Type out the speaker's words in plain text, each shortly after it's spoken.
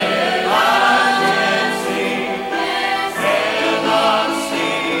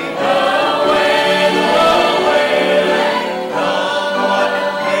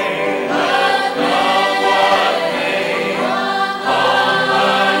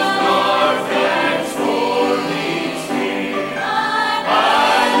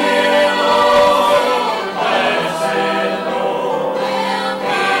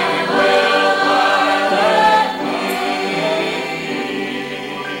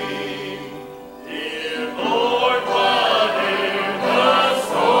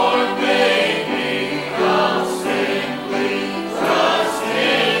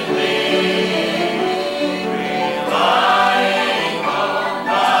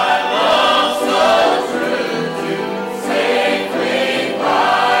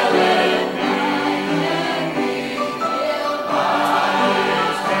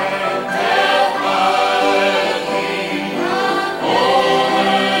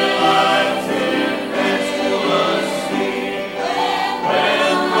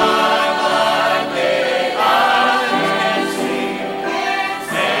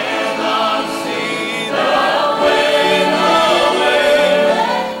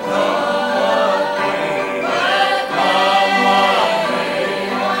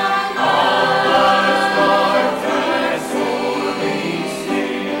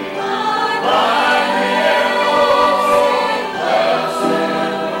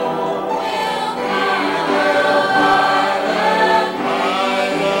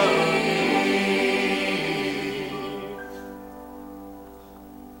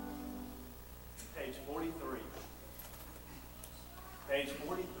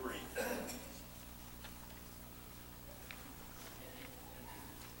43.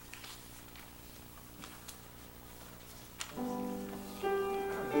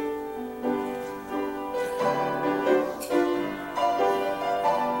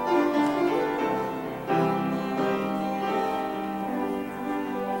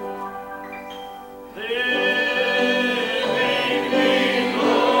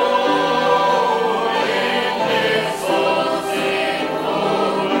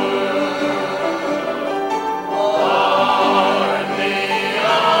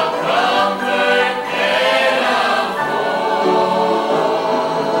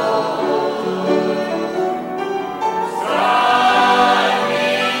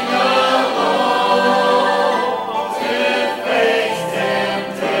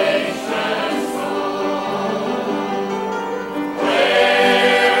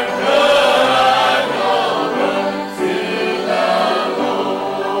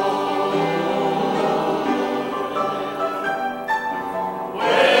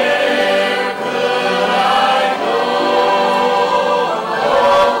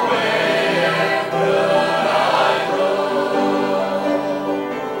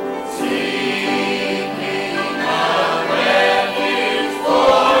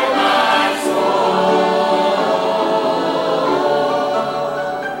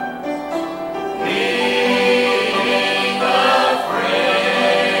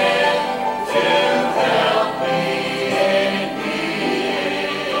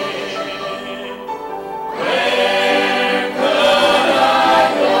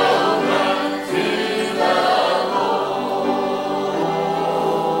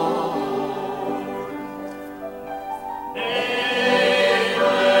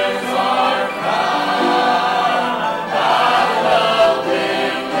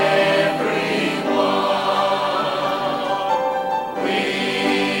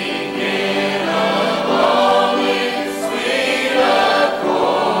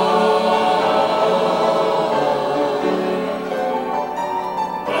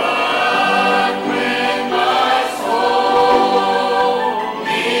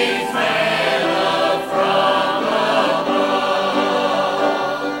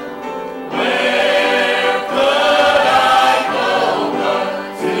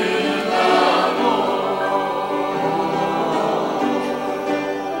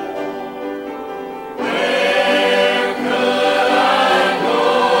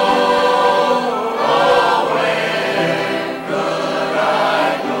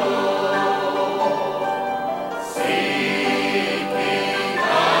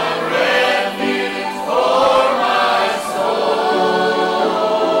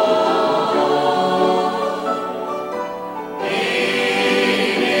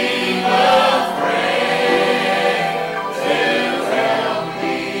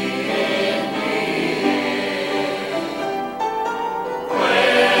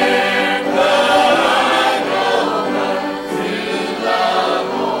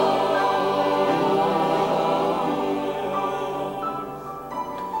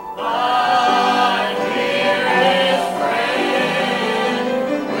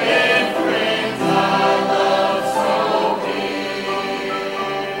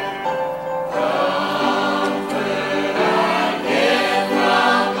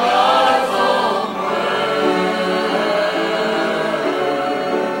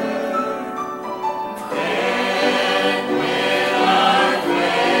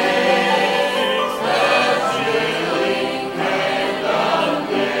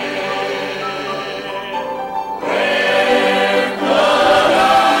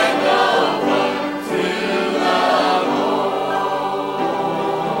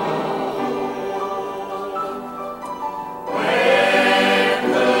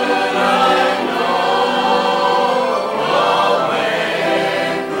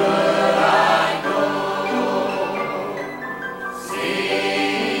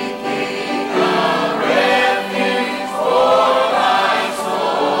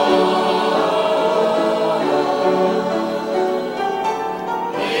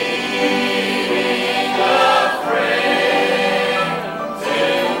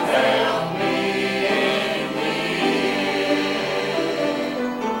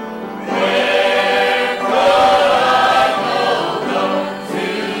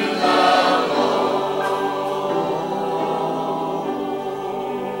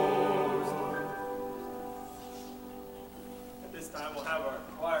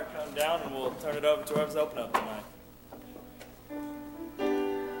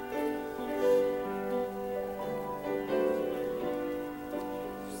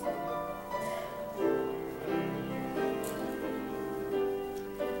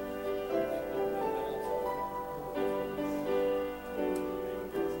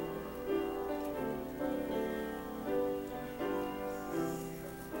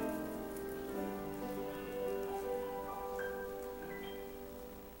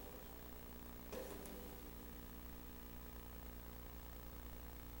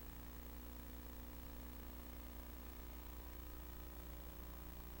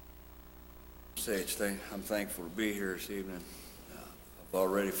 I'm thankful to be here this evening. I've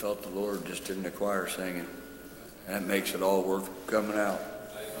already felt the Lord just in the choir singing. And that makes it all worth coming out.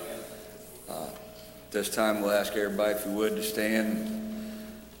 This time we'll ask everybody, if you would, to stand.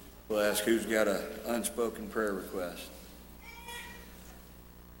 We'll ask who's got an unspoken prayer request.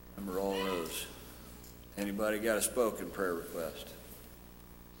 Remember all those. Anybody got a spoken prayer request?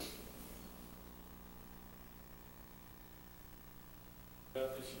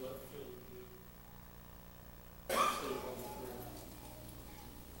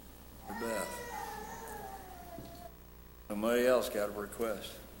 Beth. Somebody else got a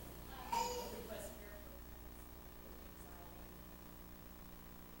request.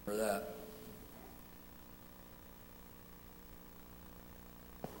 For that.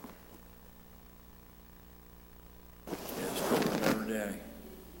 Yes, remember Danny.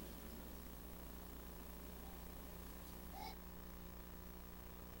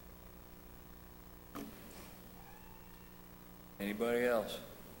 Anybody else?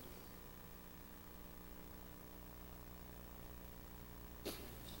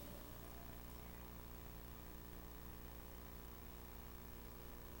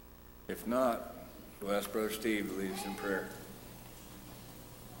 If not, we'll ask Brother Steve to lead us in prayer.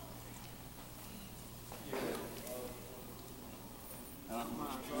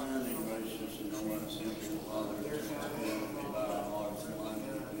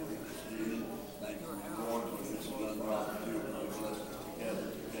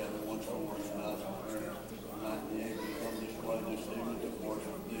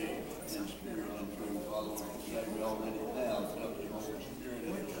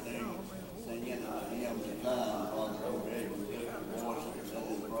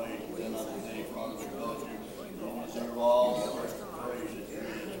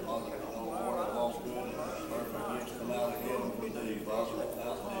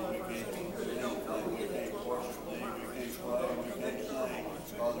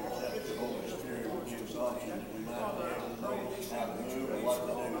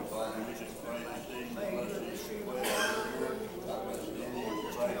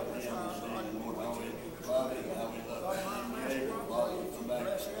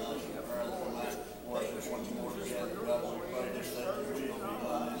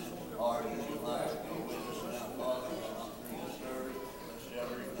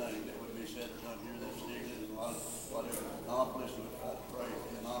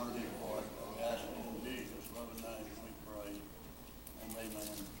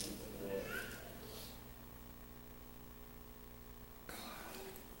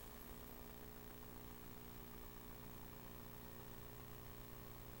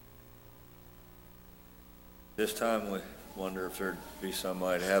 This time we wonder if there'd be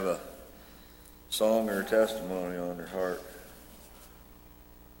somebody have a song or a testimony on their heart.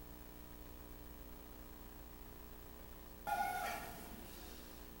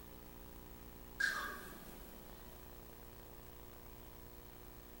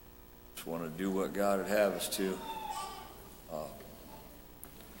 Just want to do what God would have us to. I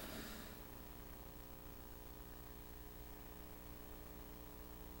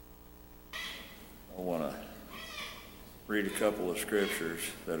want to read a couple of scriptures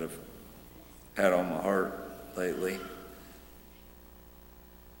that have had on my heart lately, if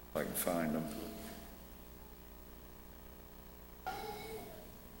I can find them.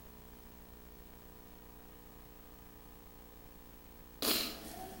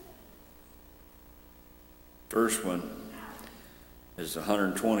 First one is the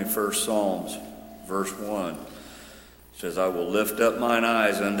 121st Psalms, verse 1. It says, I will lift up mine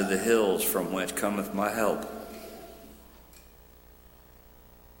eyes unto the hills from whence cometh my help.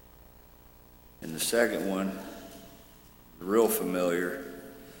 And the second one, real familiar,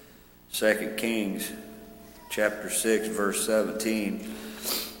 2 Kings chapter 6, verse 17,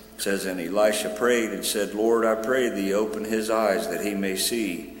 says, And Elisha prayed and said, Lord, I pray thee, open his eyes that he may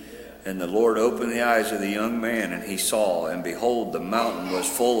see. And the Lord opened the eyes of the young man, and he saw, and behold, the mountain was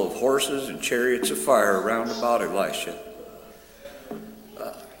full of horses and chariots of fire round about Elisha.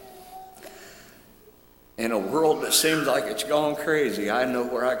 In a world that seems like it's gone crazy, I know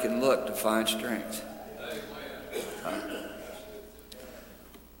where I can look to find strength.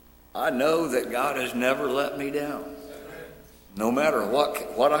 I know that God has never let me down. No matter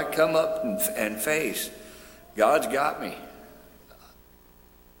what I come up and face, God's got me.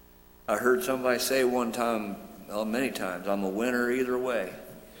 I heard somebody say one time, well, many times, I'm a winner either way.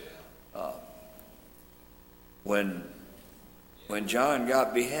 When John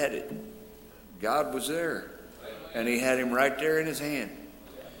got beheaded, God was there, and he had him right there in his hand.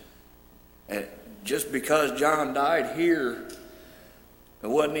 And just because John died here, it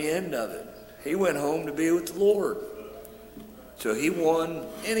wasn't the end of it. he went home to be with the Lord. So he won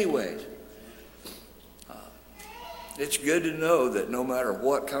anyways. It's good to know that no matter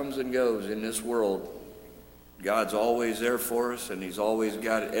what comes and goes in this world, God's always there for us, and he's always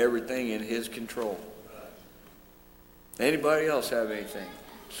got everything in his control. Anybody else have anything?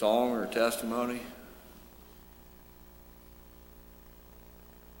 Song or testimony?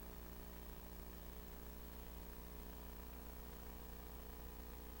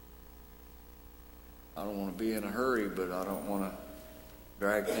 I don't want to be in a hurry, but I don't want to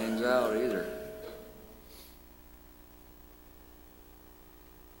drag things out either.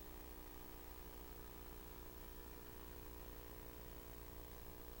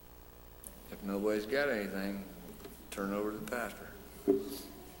 If nobody's got anything, turn over to the pastor.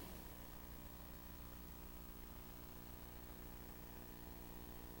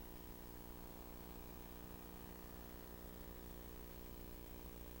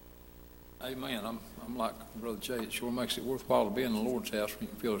 Amen. I'm like Brother Jay. It sure makes it worthwhile to be in the Lord's house when you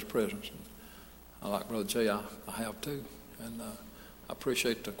can feel his presence. And I like Brother Jay. I have too. And I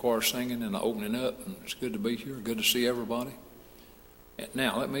appreciate the choir singing and the opening up. And it's good to be here. Good to see everybody. And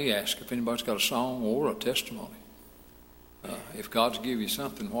now, let me ask if anybody's got a song or a testimony. If God's give you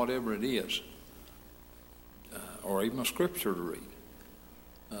something, whatever it is, or even a scripture to read,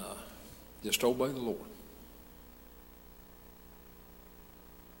 just obey the Lord.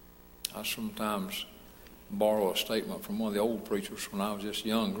 I sometimes borrow a statement from one of the old preachers when I was just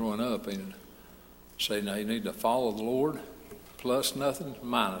young growing up, and say, now you need to follow the Lord, plus nothing,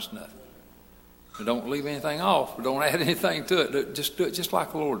 minus nothing. And don't leave anything off, but don't add anything to it. Just do it just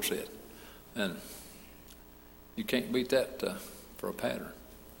like the Lord said. And you can't beat that for a pattern.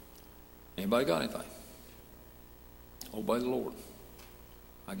 Anybody got anything? Obey the Lord.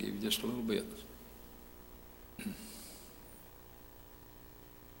 I'll give you just a little bit.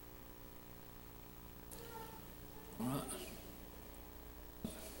 All right.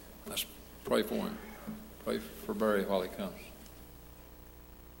 Let's pray for him. Pray for Barry while he comes.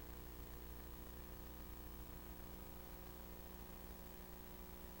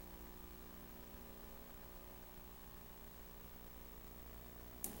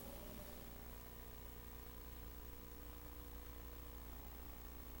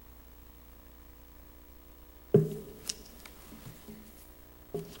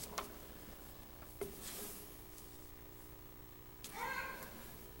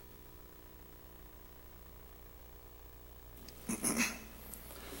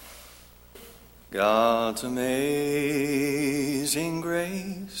 God's amazing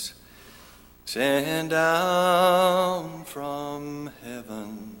grace sent down from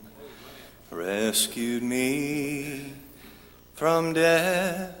heaven rescued me from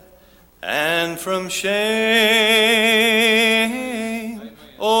death and from shame.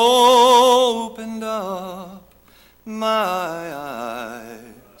 Opened up my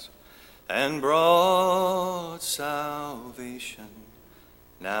eyes and brought salvation.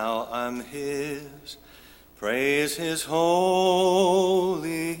 Now I'm his, praise his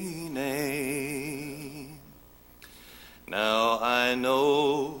holy name. Now I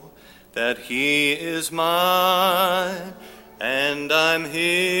know that he is mine, and I'm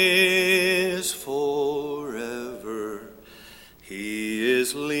his forever. He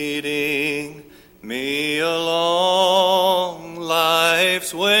is leading me along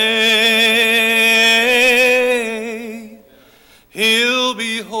life's way. He'll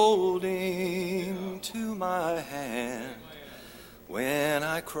be holding to my hand when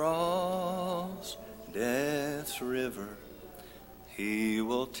I cross death's river. He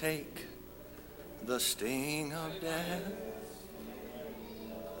will take the sting of death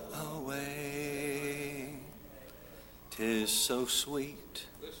away. 'Tis so sweet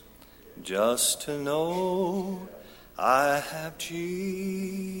just to know I have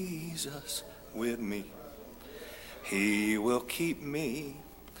Jesus with me. He will keep me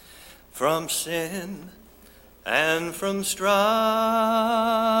from sin and from strife.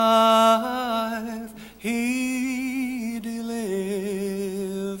 He delivered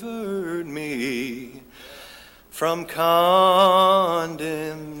me from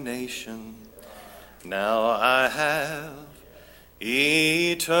condemnation. Now I have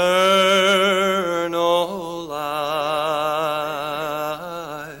eternal life.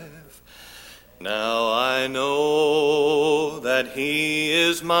 Now I know that he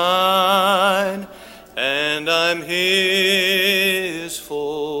is mine, and I'm his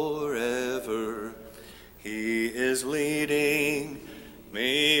forever. He is leading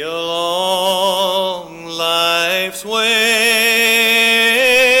me along life's way.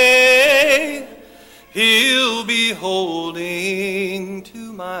 He'll be holding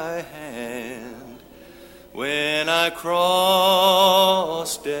to my hand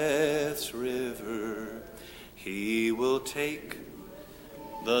will take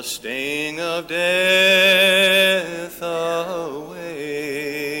the sting of death away.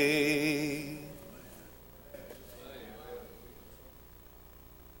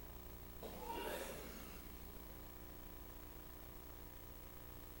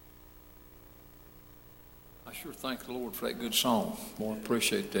 I sure thank the Lord for that good song. Boy, I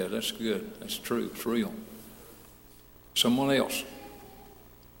appreciate that. That's good. That's true. It's real. Someone else.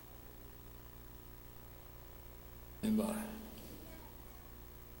 Anybody?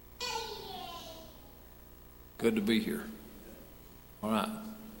 Good to be here. All right.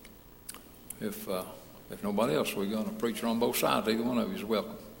 If nobody else, we're going to preach on both sides. Either one of you is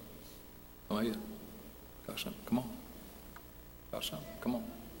welcome. Come ahead. Got something? Come on. Got something? Come on.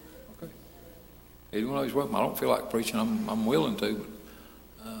 Okay. Either one of you is welcome. I don't feel like preaching. I'm willing to,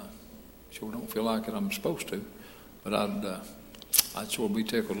 but sure don't feel like it. I'm supposed to. But I'd sure be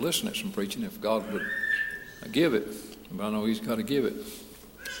tickled to listen to some preaching if God would give it. But I know He's got to give it.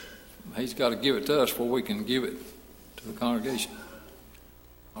 He's got to give it to us before we can give it to the congregation.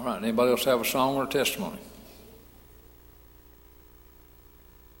 All right. Anybody else have a song or a testimony?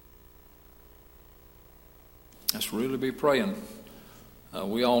 Let's really be praying.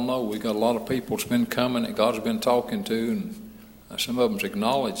 We all know we got a lot of people that's been coming that God's been talking to, and some of them's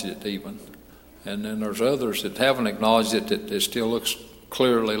acknowledged it even. And then there's others that haven't acknowledged it that it still looks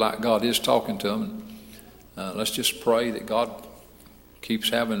clearly like God is talking to them. Let's just pray that God keeps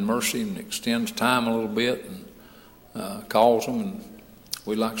having mercy and extends time a little bit and calls them, and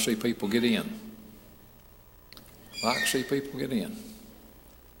we'd like to see people get in. Like to see people get in.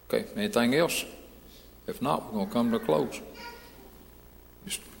 Okay, anything else? If not, we're going to come to a close.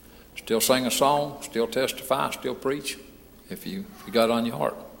 Just still sing a song, still testify, still preach, if you got it on your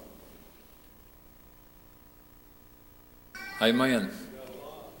heart. Amen.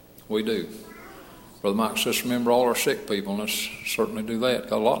 We do. Brother Mike says, remember all our sick people, and let's certainly do that.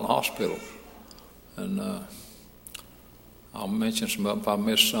 Got a lot in the hospital. And I'll mention some of them if I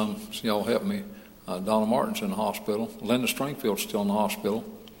miss some. So y'all help me. Donna Martin's in the hospital. Linda Stringfield's still in the hospital.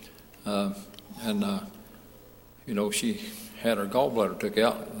 She had her gallbladder took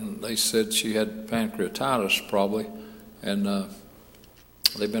out, and they said she had pancreatitis probably. And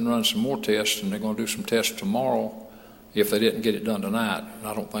they've been running some more tests, and they're going to do some tests tomorrow if they didn't get it done tonight. And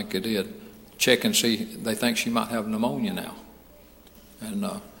I don't think they did. Check and see. They think she might have pneumonia now. And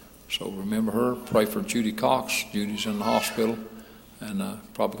so remember her. Pray for Judy Cox. Judy's in the hospital and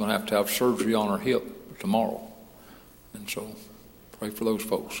probably going to have surgery on her hip tomorrow. And so pray for those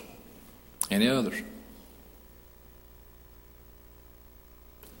folks. Any others?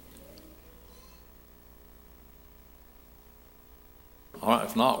 All right,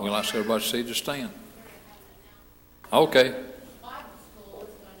 if not, we'll ask everybody to see to stand. Okay.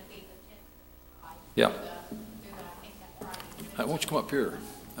 Yeah. Why don't you come up here?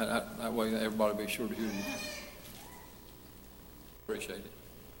 That way everybody will be sure to hear you. Appreciate it.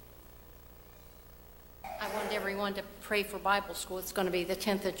 I want everyone to pray for Bible school. It's going to be the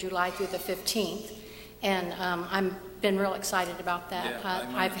 10th of July through the 15th. And I've been real excited about that. Yeah,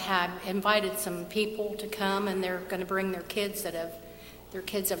 I've invited some people to come, and they're going to bring their kids their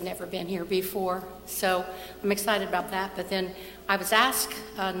kids have never been here before. So I'm excited about that. But then I was asked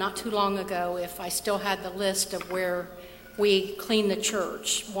not too long ago if I still had the list of where we clean the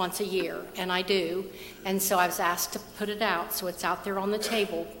church once a year, and I do. And so I was asked to put it out, so it's out there on the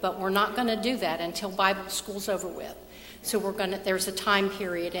table. But we're not going to do that until Bible school's over with. So there's a time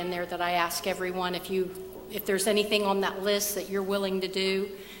period in there that I ask everyone, if there's anything on that list that you're willing to do,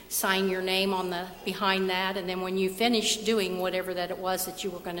 sign your name behind that, and then when you finish doing whatever that it was that you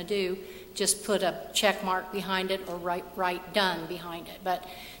were going to do, just put a check mark behind it or write done behind it. But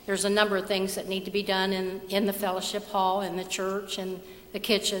there's a number of things that need to be done in the fellowship hall, in the church, and the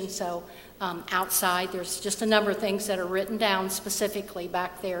kitchen. So outside, there's just a number of things that are written down specifically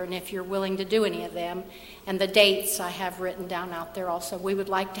back there, and if you're willing to do any of them, and the dates I have written down out there also. We would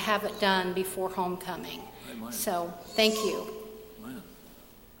like to have it done before homecoming. Amen. So thank you. Amen.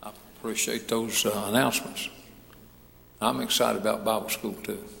 I appreciate those announcements. I'm excited about Bible school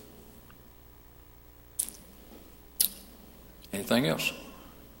too. Anything else?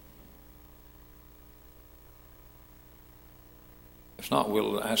 If not,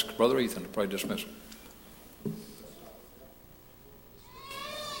 we'll ask Brother Ethan to pray dismissal.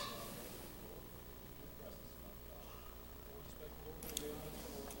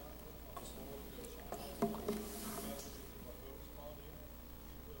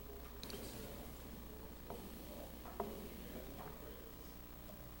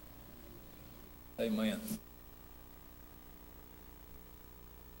 Amen.